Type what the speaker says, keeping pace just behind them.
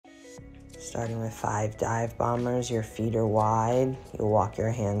Starting with 5 dive bombers, your feet are wide. You'll walk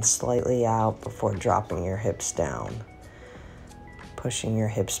your hands slightly out before dropping your hips down. Pushing your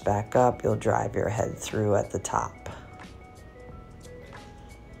hips back up, you'll drive your head through at the top.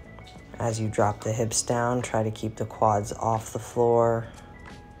 As you drop the hips down, try to keep the quads off the floor.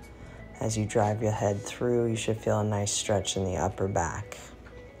 As you drive your head through, you should feel a nice stretch in the upper back.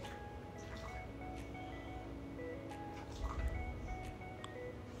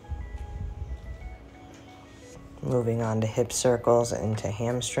 Moving on to hip circles into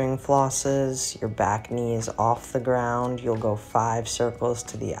hamstring flosses. Your back knee is off the ground. You'll go 5 circles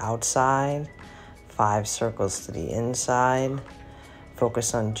to the outside, 5 circles to the inside.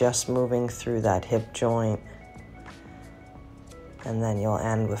 Focus on just moving through that hip joint. And then you'll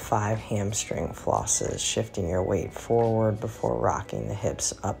end with 5 hamstring flosses, shifting your weight forward before rocking the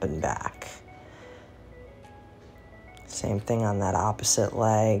hips up and back. Same thing on that opposite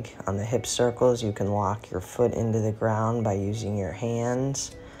leg. On the hip circles, you can lock your foot into the ground by using your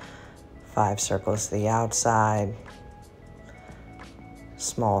hands. 5 circles to the outside,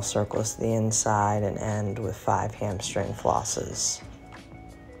 small circles to the inside, and end with 5 hamstring flosses.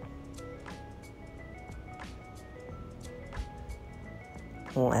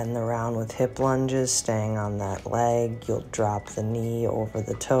 We'll end the round with hip lunges, staying on that leg. You'll drop the knee over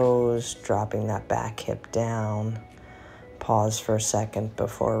the toes, dropping that back hip down. Pause for a second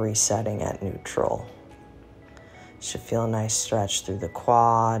before resetting at neutral. Should feel a nice stretch through the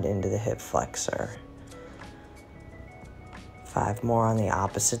quad into the hip flexor. 5 more on the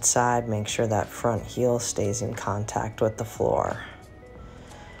opposite side. Make sure that front heel stays in contact with the floor.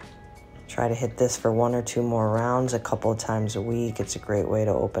 Try to hit this for 1 or 2 more rounds a couple of times a week. It's a great way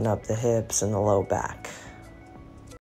to open up the hips and the low back.